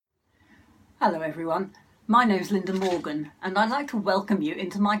Hello everyone, my name's Linda Morgan and I'd like to welcome you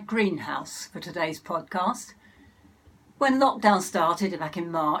into my greenhouse for today's podcast. When lockdown started back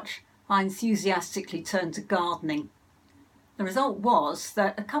in March, I enthusiastically turned to gardening. The result was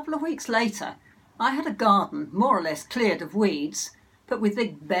that a couple of weeks later I had a garden more or less cleared of weeds, but with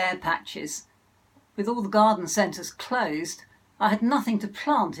big bare patches. With all the garden centres closed, I had nothing to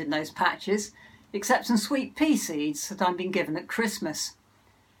plant in those patches except some sweet pea seeds that I'd been given at Christmas.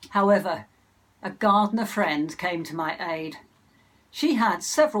 However, a gardener friend came to my aid. She had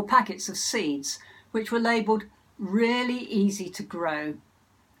several packets of seeds which were labelled really easy to grow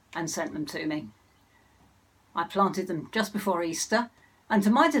and sent them to me. I planted them just before Easter and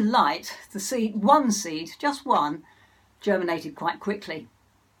to my delight one seed, just one, germinated quite quickly.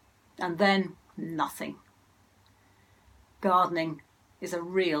 And then nothing. Gardening is a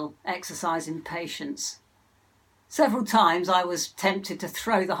real exercise in patience. Several times I was tempted to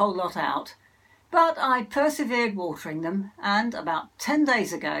throw the whole lot out, but I persevered watering them, and about 10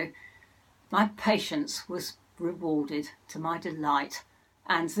 days ago my patience was rewarded to my delight,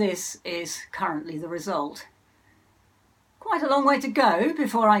 and this is currently the result. Quite a long way to go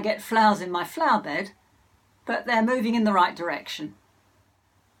before I get flowers in my flower bed, but they're moving in the right direction.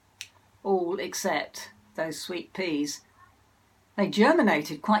 All except those sweet peas. They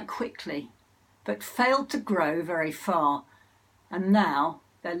germinated quite quickly, but failed to grow very far, and now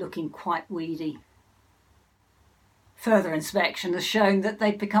they're looking quite weedy. Further inspection has shown that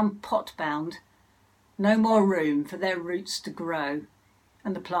they've become pot-bound. No more room for their roots to grow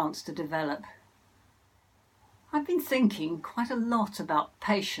and the plants to develop. I've been thinking quite a lot about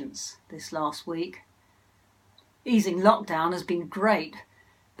patience this last week. Easing lockdown has been great,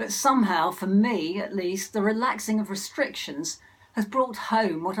 but somehow, for me at least, the relaxing of restrictions has brought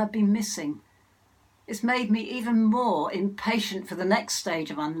home what I've been missing. It's made me even more impatient for the next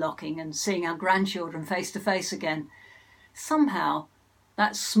stage of unlocking and seeing our grandchildren face to face again. Somehow,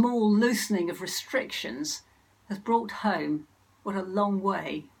 that small loosening of restrictions has brought home what a long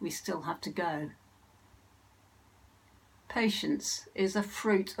way we still have to go. Patience is a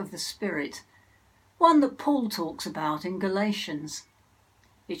fruit of the Spirit, one that Paul talks about in Galatians.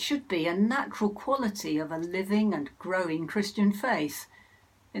 It should be a natural quality of a living and growing Christian faith,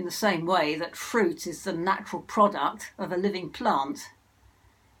 in the same way that fruit is the natural product of a living plant.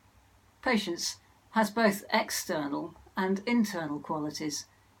 Patience has both external and internal qualities.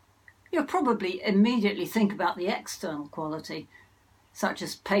 You'll probably immediately think about the external quality, such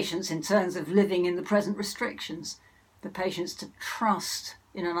as patience in terms of living in the present restrictions, the patience to trust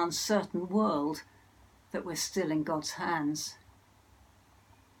in an uncertain world that we're still in God's hands.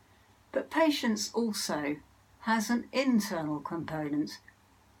 But patience also has an internal component,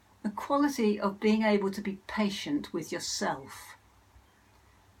 the quality of being able to be patient with yourself.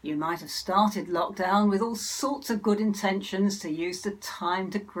 You might have started lockdown with all sorts of good intentions to use the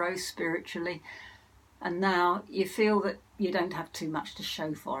time to grow spiritually, and now you feel that you don't have too much to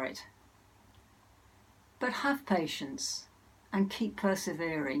show for it. But have patience and keep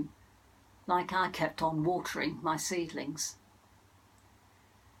persevering, like I kept on watering my seedlings.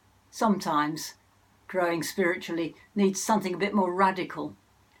 Sometimes growing spiritually needs something a bit more radical.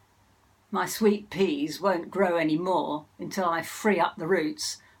 My sweet peas won't grow any more until I free up the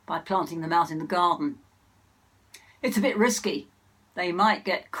roots by planting them out in the garden. It's a bit risky. They might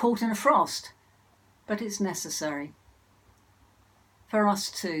get caught in a frost, but it's necessary. For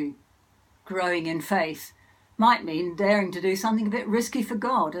us too, growing in faith might mean daring to do something a bit risky for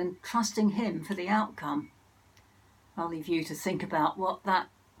God and trusting Him for the outcome. I'll leave you to think about what that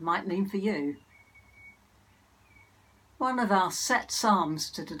might mean for you. One of our set psalms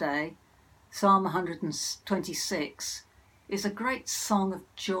to today, Psalm 126, is a great song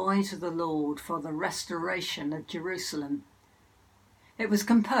of joy to the Lord for the restoration of Jerusalem. It was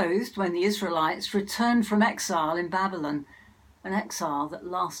composed when the Israelites returned from exile in Babylon, an exile that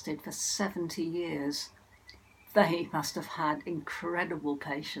lasted for 70 years. They must have had incredible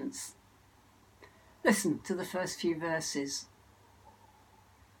patience. Listen to the first few verses.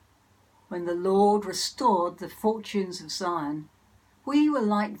 When the Lord restored the fortunes of Zion, we were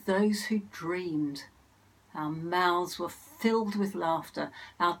like those who dreamed. Our mouths were filled with laughter,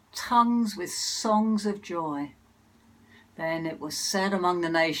 our tongues with songs of joy. Then it was said among the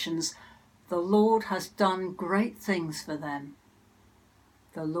nations, the Lord has done great things for them.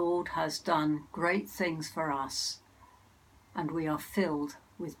 The Lord has done great things for us, and we are filled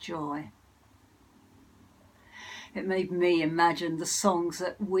with joy. It made me imagine the songs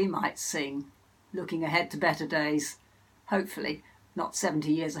that we might sing, looking ahead to better days, hopefully not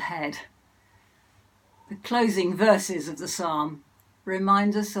 70 years ahead. The closing verses of the psalm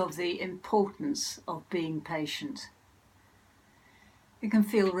remind us of the importance of being patient. It can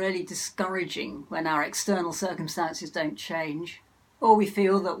feel really discouraging when our external circumstances don't change, or we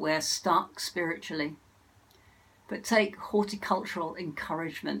feel that we're stuck spiritually. But take horticultural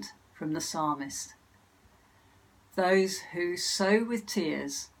encouragement from the psalmist. Those who sow with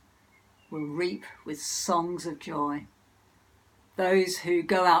tears will reap with songs of joy. Those who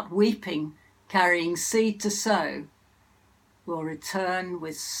go out weeping, carrying seed to sow, will return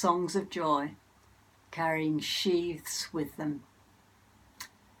with songs of joy, carrying sheaves with them.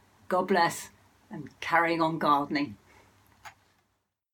 God bless, and carrying on gardening.